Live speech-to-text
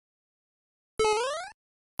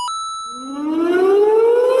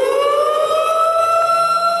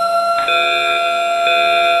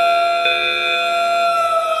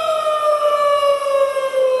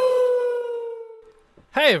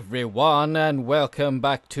everyone, and welcome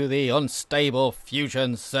back to the Unstable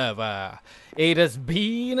Fusion server. It has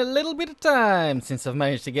been a little bit of time since I've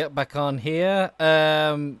managed to get back on here,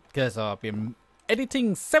 because I've been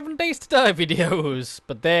editing 7 Days to Die videos,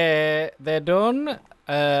 but they're done.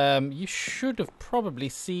 You should have probably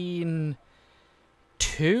seen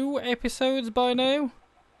 2 episodes by now.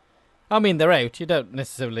 I mean, they're out. You don't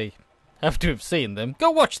necessarily have to have seen them. Go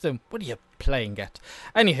watch them. What are you playing at?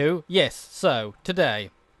 Anywho, yes, so today,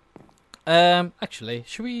 actually,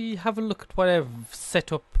 should we have a look at what I've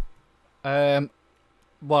set up while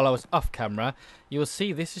I was off camera? You'll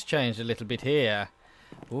see this has changed a little bit here.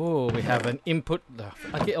 Oh, we have an input.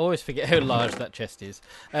 I always forget how large that chest is.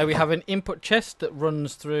 We have an input chest that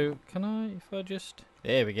runs through. Can I? If I just.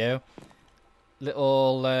 There we go.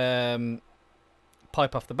 Little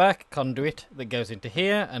pipe off the back, conduit that goes into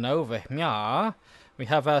here, and over here we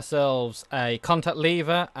have ourselves a contact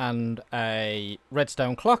lever and a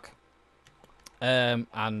redstone clock.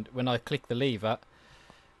 And when I click the lever,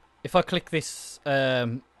 if I click this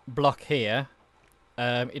block here,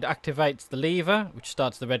 it activates the lever, which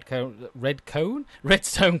starts the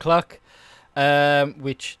redstone clock,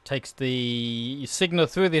 which takes the signal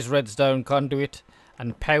through this redstone conduit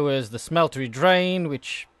and powers the smeltery drain,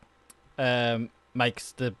 which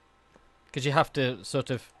makes the, because you have to sort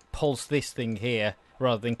of pulse this thing here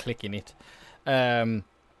rather than clicking it to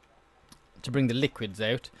bring the liquids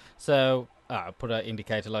out. So I'll put an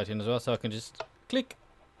indicator light in as well, so I can just click,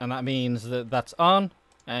 and that means that that's on,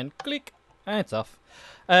 and click, and it's off.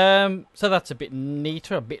 So that's a bit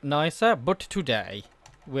neater, a bit nicer. But today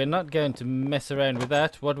we're not going to mess around with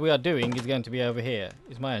that. What we are doing is going to be over here.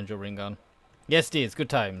 Is my angel ring on? Yes, it is. Good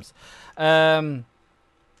times.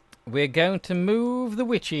 We're going to move the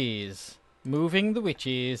witches. Moving the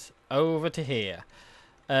witches over to here.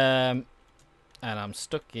 And I'm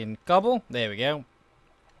stuck in Cobble. There we go.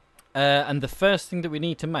 And the first thing that we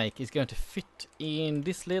need to make is going to fit in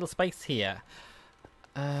this little space here.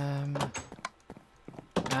 And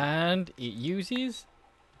it uses...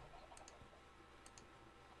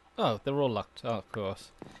 Oh, they're all locked. Oh, of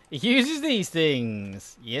course. It uses these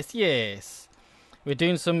things. Yes, yes. We're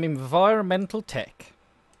doing some environmental tech.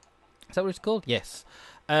 Is that what it's called? Yes.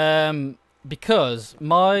 Because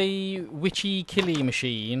my witchy killy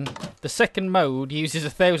machine, the second mode, uses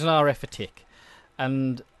 1000 RF a tick.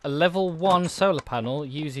 And a level 1 solar panel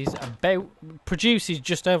produces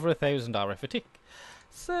just over 1000 RF a tick.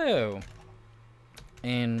 So,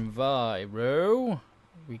 enviro,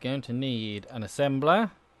 we're going to need an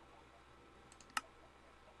assembler.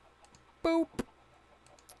 Boop.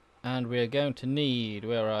 And we're going to need,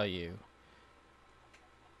 where are you?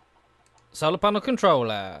 Solar panel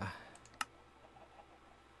controller.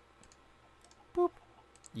 Boop.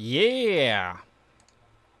 Yeah.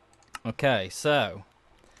 Okay, so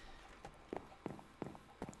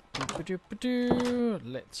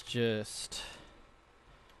let's just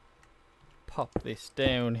pop this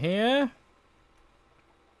down here.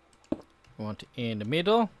 We want it in the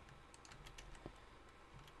middle.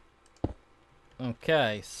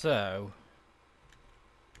 Okay, so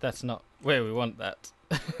that's not where we want that.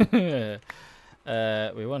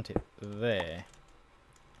 We want it there.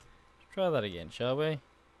 Let's try that again, shall we?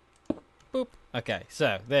 Boop. Okay,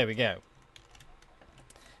 so there we go.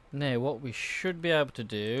 Now what we should be able to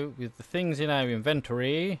do with the things in our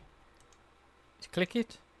inventory is click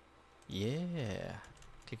it. Yeah.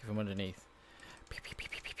 Click it from underneath.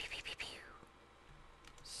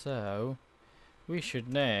 So we should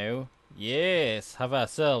now, yes, have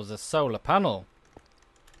ourselves a solar panel.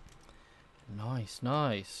 Nice,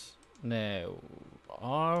 nice. Now,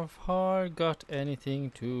 have I got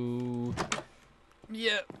anything to...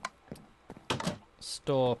 Yeah.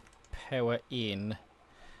 Store power in.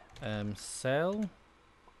 Cell?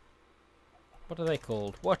 What are they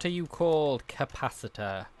called? What are you called?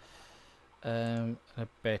 Capacitor. I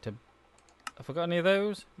better... Have I got any of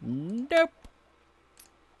those? Nope.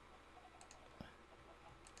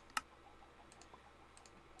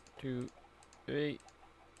 Two, three,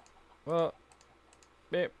 four.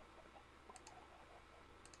 Yep.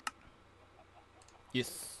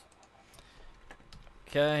 Yes.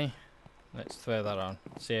 Okay. Let's throw that on.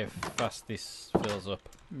 See how fast this fills up.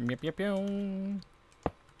 Yep, yep, yep.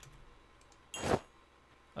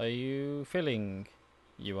 Are you filling?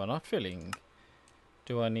 You are not filling.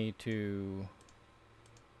 Do I need to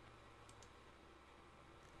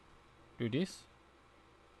do this?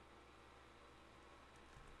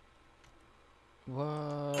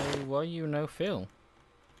 Why you no fill?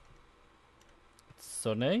 It's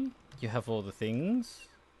sunny. You have all the things.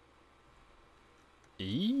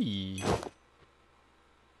 Eee.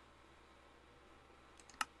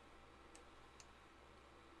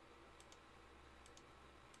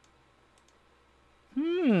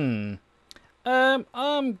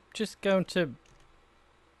 I'm just going to...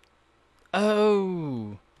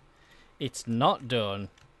 Oh, it's not done.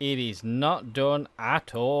 It is not done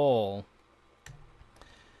at all.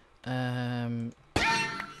 Because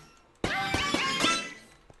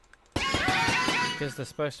there's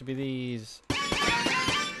supposed to be these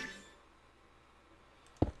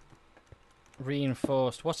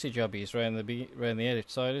reinforced what's-he-jobbies around the edge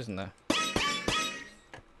side, isn't there? Let's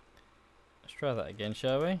try that again,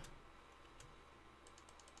 shall we?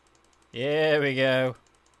 There we go.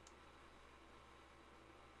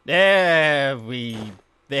 There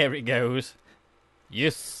it goes.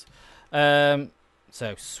 Yes. So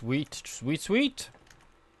sweet.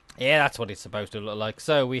 Yeah, that's what it's supposed to look like.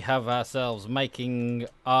 So we have ourselves making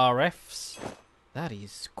RFs. That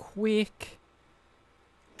is quick.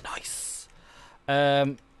 Nice.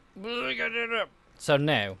 So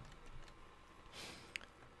now,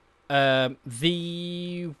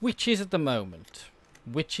 the witches at the moment.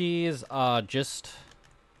 Witches are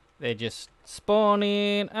they're just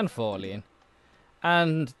spawning and falling.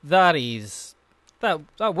 And that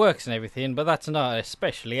works and everything, but that's not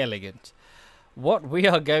especially elegant. What we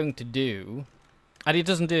are going to do, and it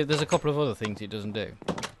doesn't do, there's a couple of other things it doesn't do.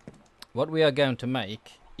 What we are going to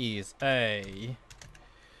make is a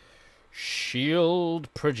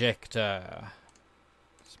shield projector.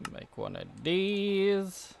 Let's make one of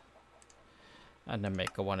these. And then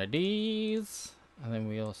make one of these. And then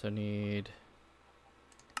we also need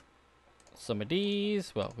some of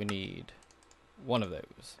these. Well, we need one of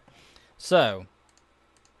those. So,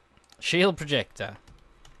 shield projector.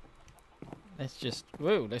 Let's just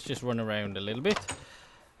run around a little bit.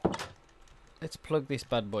 Let's plug this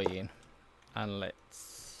bad boy in. And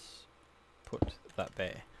let's put that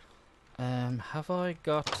there. Have I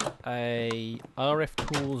got a RF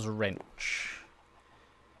Tools wrench?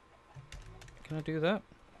 Can I do that?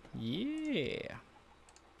 Yeah.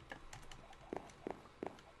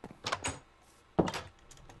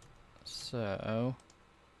 So,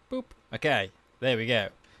 boop. Okay, there we go.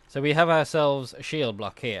 So we have ourselves a shield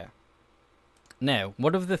block here. Now,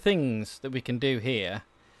 one of the things that we can do here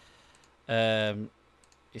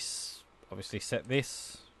is obviously set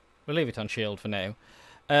this. We'll leave it on shield for now.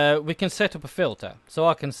 We can set up a filter. So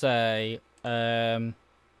I can say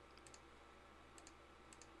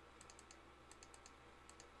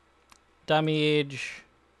damage,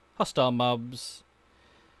 hostile mobs,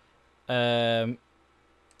 and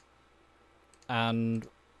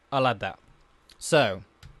I'll add that. So,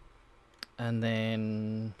 and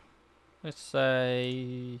then let's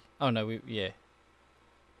say, oh no,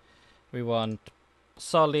 we want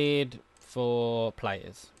solid for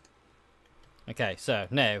players. Okay, so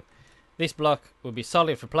now this block will be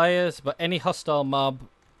solid for players, but any hostile mob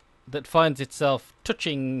that finds itself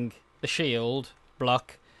touching the shield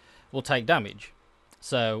block will take damage.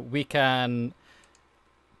 So we can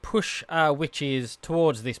push our witches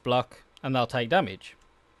towards this block and they'll take damage.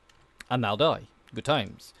 And they'll die. Good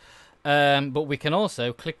times. But we can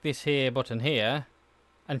also click this here button here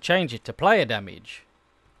and change it to player damage.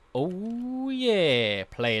 Oh yeah,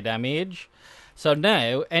 player damage. So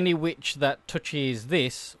now any witch that touches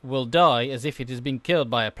this will die as if it has been killed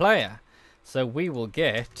by a player. So we will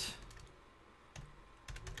get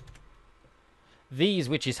these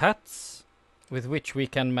witches' hats, with which we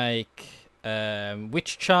can make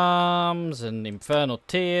witch charms and infernal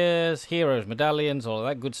tears, heroes medallions, all of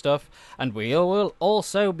that good stuff. And we will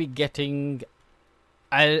also be getting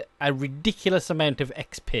a ridiculous amount of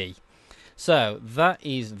XP. So that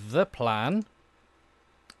is the plan.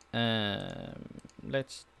 Does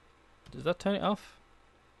that turn it off?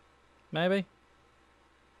 Maybe.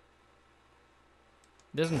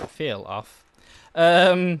 Doesn't feel off.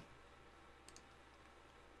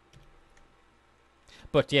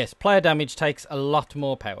 But yes, player damage takes a lot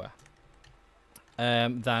more power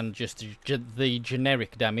than just the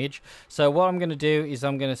generic damage. So what I'm going to do is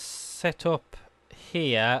I'm going to set up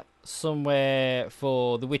here somewhere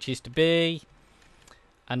for the witches to be,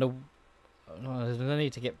 and they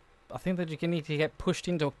need to get. I think that you need to get pushed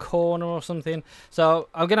into a corner or something. So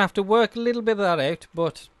I'm going to have to work a little bit of that out,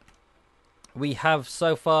 but we have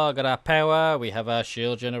so far got our power. We have our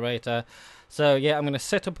shield generator. So yeah, I'm going to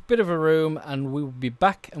set up a bit of a room and we'll be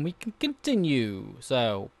back and we can continue.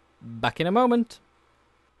 So, back in a moment.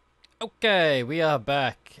 Okay, we are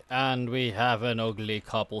back and we have an ugly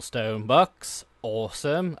cobblestone box.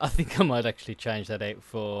 Awesome. I think I might actually change that out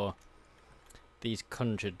for these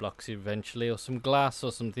conjured blocks eventually, or some glass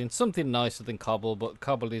or something. Something nicer than cobble, but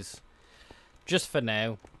cobble is just for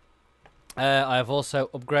now. I have also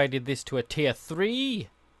upgraded this to a tier 3.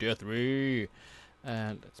 Tier 3.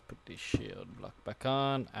 And let's put this shield block back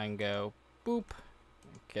on and go boop.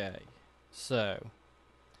 Okay, so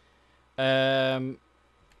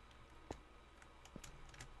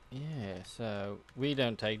yeah, so we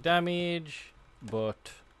don't take damage,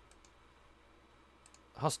 but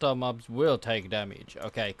hostile mobs will take damage.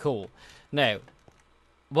 Okay, cool. Now,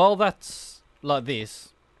 while that's like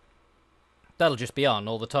this, that'll just be on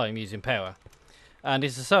all the time using power. And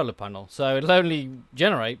it's a solar panel, so it'll only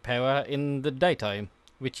generate power in the daytime,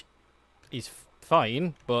 which is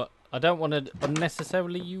fine, but I don't want to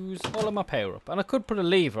unnecessarily use all of my power up. And I could put a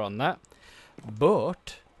lever on that,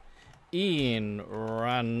 but in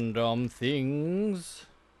random things,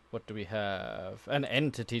 what do we have? An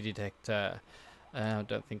entity detector. I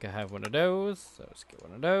don't think I have one of those, so let's get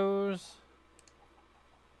one of those.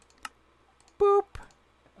 Boop.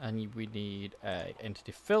 And we need a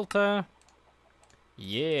entity filter.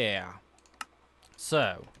 Yeah.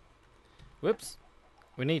 So, whoops.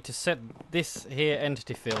 We need to set this here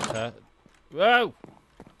entity filter. Whoa!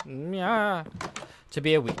 Yeah. To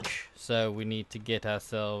be a witch. So we need to get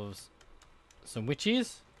ourselves some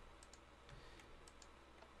witches.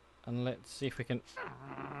 And let's see if we can.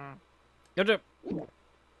 Witch.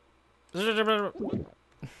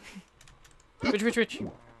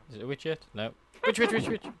 Is it a witch yet? No. Witch.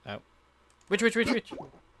 No. Witch.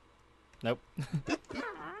 Nope.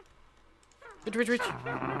 Witch.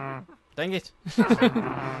 Dang it.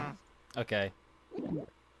 Okay.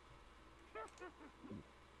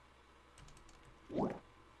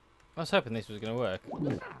 I was hoping this was going to work.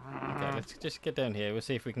 Okay, let's just get down here. We'll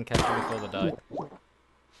see if we can catch them before they die.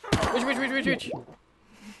 Witch.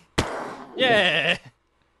 Yeah!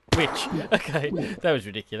 Witch. Okay, that was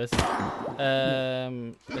ridiculous.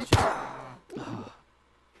 Let's just... Oh.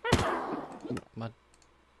 My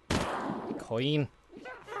coin.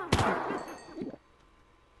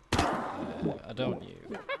 I don't you.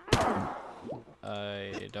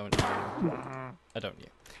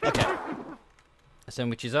 Okay. Send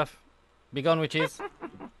witches off. Be gone, witches.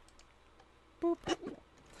 Boop.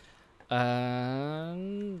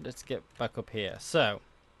 And let's get back up here. So.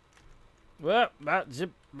 There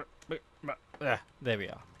we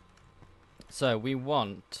are. So we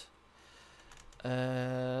want.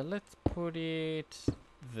 Let's put it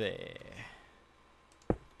there.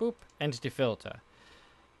 Boop. Entity filter.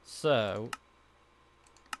 So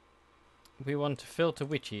we want to filter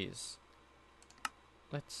witches.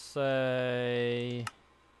 Let's say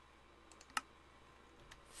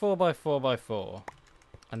 4x4x4,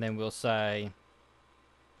 and then we'll say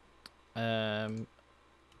on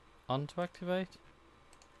to activate,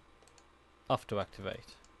 off to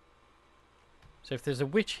activate. So if there's a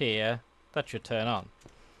witch here, that should turn on.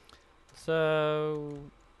 So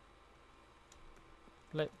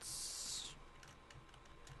let's,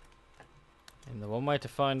 and the one way to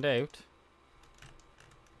find out.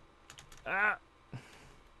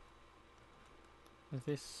 Is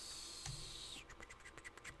this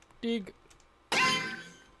dig? Did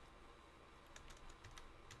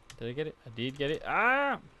I get it? I did get it.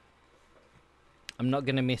 I'm not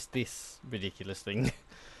gonna miss this ridiculous thing.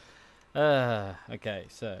 Okay,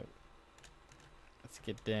 so let's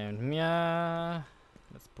get down here.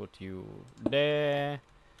 Let's put you there.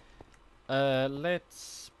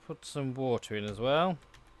 Let's put some water in as well,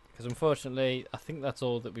 because unfortunately I think that's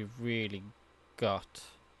all that we've really got.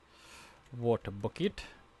 Water bucket,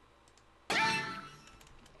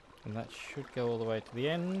 and that should go all the way to the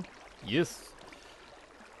end. Yes.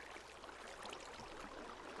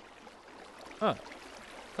 Oh,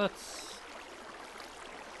 that's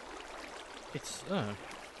it's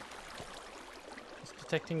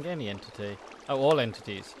detecting any entity. Oh, all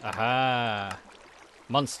entities. Aha!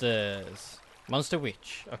 Monsters. Monster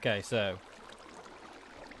witch. Okay, so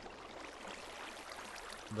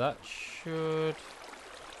that should.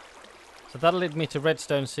 So that'll lead me to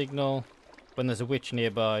redstone signal when there's a witch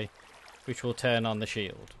nearby, which will turn on the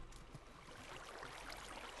shield.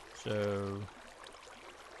 So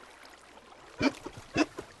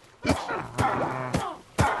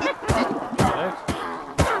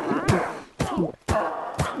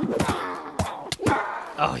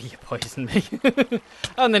oh, you poisoned me.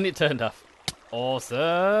 And then it turned off.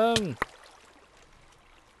 Awesome.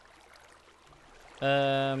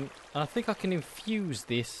 I think I can infuse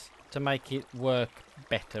this to make it work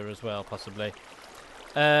better as well, possibly.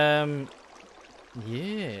 Yeah,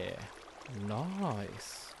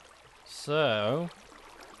 nice. So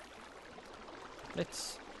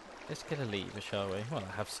let's get a lever, shall we? Well,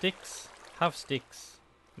 I have sticks. Have sticks.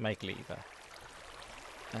 Make lever.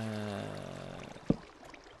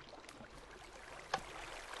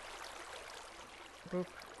 Boop.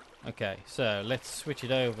 Okay, so let's switch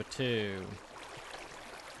it over to...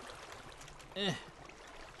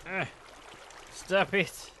 Stop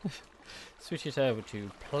it! Switch it over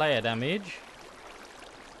to player damage.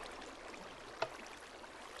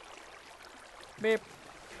 Beep.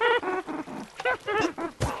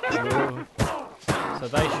 Whoa. So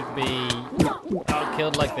they should be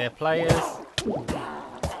killed like their players.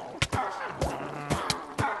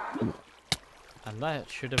 And that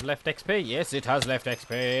should have left XP. Yes, it has left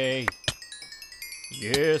XP.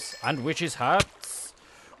 Yes, and witches' hats.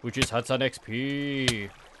 Witches' hats on XP.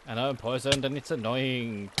 And I'm poisoned and it's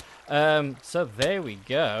annoying. So there we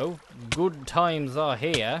go. Good times are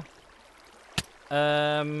here.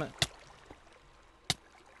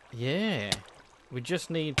 Yeah. We just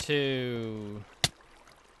need to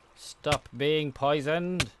stop being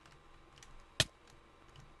poisoned.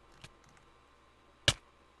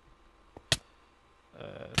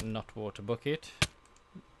 Not water bucket.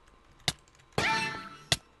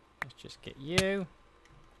 Let's just get you.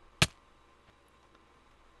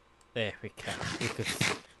 There we go.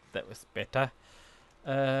 That was better.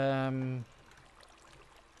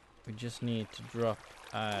 We just need to drop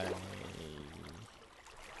a...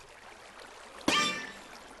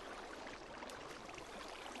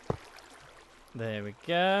 There we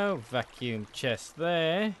go. Vacuum chest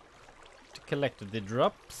there to collect the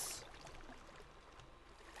drops.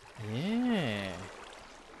 Yeah.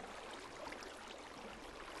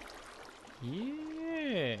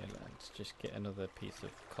 Yeah. Let's just get another piece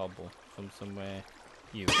of cobble from somewhere.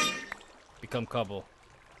 You become cobble.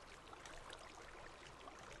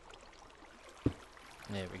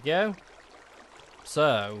 There we go.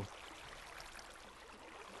 So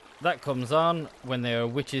that comes on when there are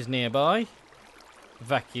witches nearby.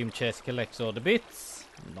 Vacuum chest collects all the bits.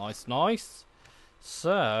 Nice, nice.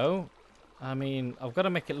 So, I mean, I've got to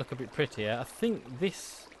make it look a bit prettier. I think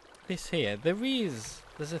this here, there's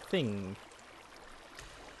a thing.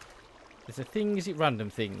 There's a thing, is it random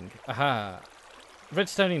thing? Aha.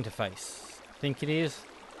 Redstone interface, I think it is.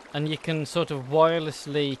 And you can sort of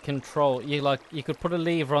wirelessly control, you could put a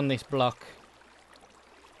lever on this block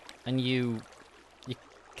and you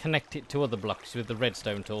connect it to other blocks with the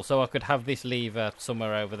redstone tool. So I could have this lever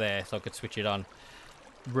somewhere over there so I could switch it on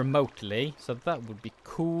remotely. So that would be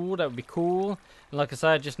cool. That would be cool. And like I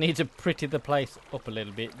said, I just need to pretty the place up a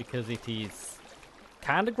little bit because it is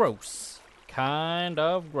kind of gross. Kind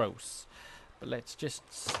of gross. But let's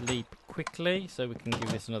just sleep quickly so we can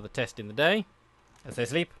give this another test in the day. As I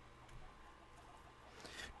sleep.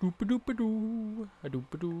 Doop-a-doop-a-doo.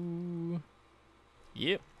 A-doop-a-doo.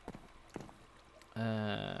 Yep.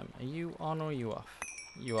 Are you on or are you off?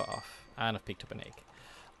 You are off. And I've picked up an egg.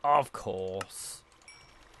 Of course.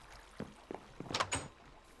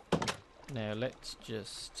 Now let's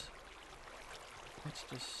just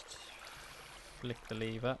flick the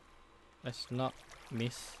lever. Let's not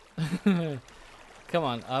miss. Come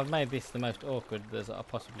on, I've made this the most awkward as I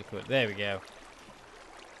possibly could. There we go.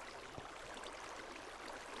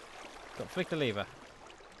 Flick the lever.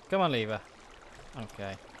 Come on, lever.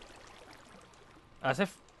 Okay. As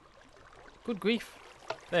if... Good grief.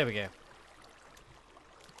 There we go.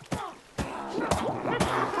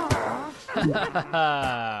 And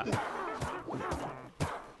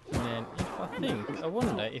then I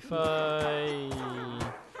wonder if I...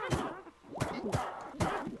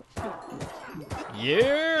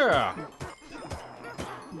 Yeah!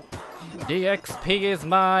 The XP is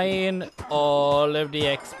mine. All of the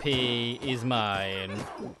XP is mine.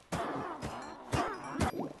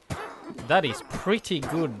 That is pretty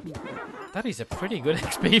good. That is a pretty good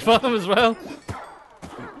XP farm as well.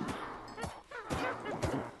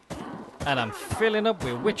 And I'm filling up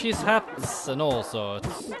with witches' hats and all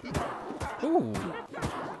sorts. Ooh.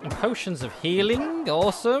 And potions of healing.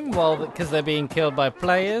 Awesome. Well, because they're being killed by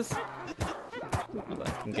players. Well,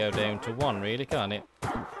 that can go down to 1, really, can't it?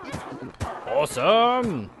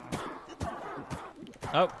 Awesome!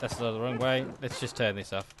 Oh, that's the wrong way. Let's just turn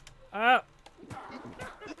this off. Ah!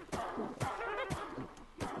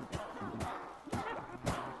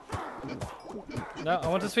 No, I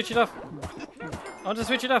want to switch it off. I want to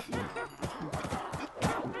switch it off.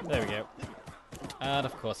 There we go. And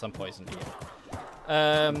of course I'm poisoned again.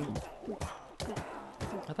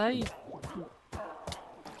 Are they...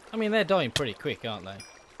 I mean, they're dying pretty quick, aren't they?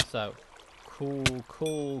 So, cool,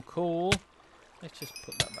 cool, cool. Let's just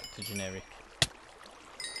put that back to generic.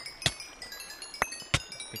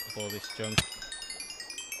 Pick up all this junk.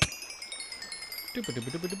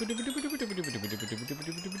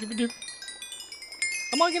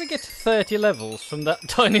 Am I going to get to 30 levels from that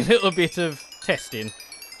tiny little bit of testing?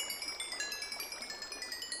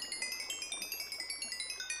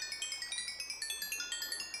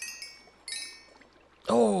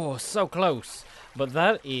 Oh, so close. But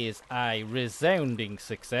that is a resounding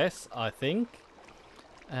success, I think.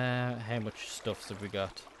 How much stuffs have we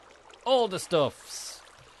got? All the stuffs.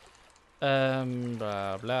 Blah,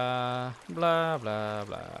 blah, blah, blah,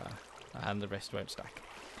 blah. And the rest won't stack.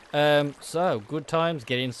 So, good times.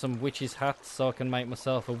 Getting some witches' hats so I can make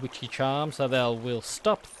myself a witchy charm so will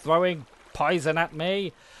stop throwing poison at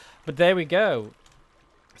me. But there we go.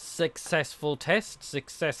 Successful test.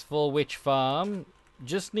 Successful witch farm.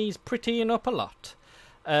 Just needs prettying up a lot.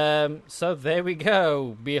 So there we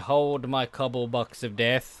go. Behold my cobble box of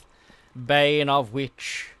death. Bane of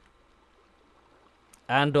witch.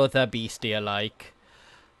 And other beastie alike.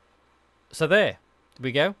 So there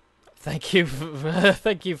we go. Thank you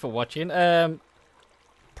for watching.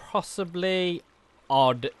 Possibly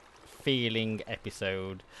odd feeling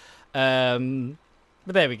episode.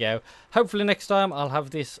 But there we go. Hopefully next time I'll have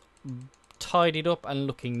this tidied up and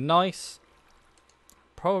looking nice.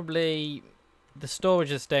 Probably the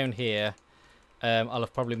storage that's down here. I'll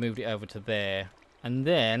have probably moved it over to there. And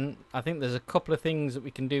then I think there's a couple of things that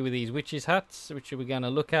we can do with these witches' hats, which we're going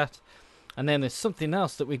to look at. And then there's something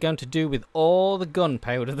else that we're going to do with all the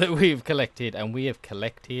gunpowder that we've collected. And we have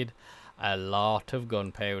collected a lot of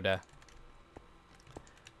gunpowder.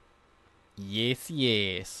 Yes,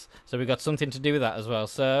 yes. So we've got something to do with that as well.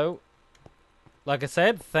 So, like I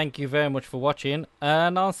said, thank you very much for watching.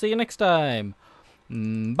 And I'll see you next time.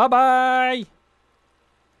 Bye-bye.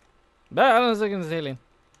 Bye.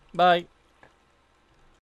 Bye.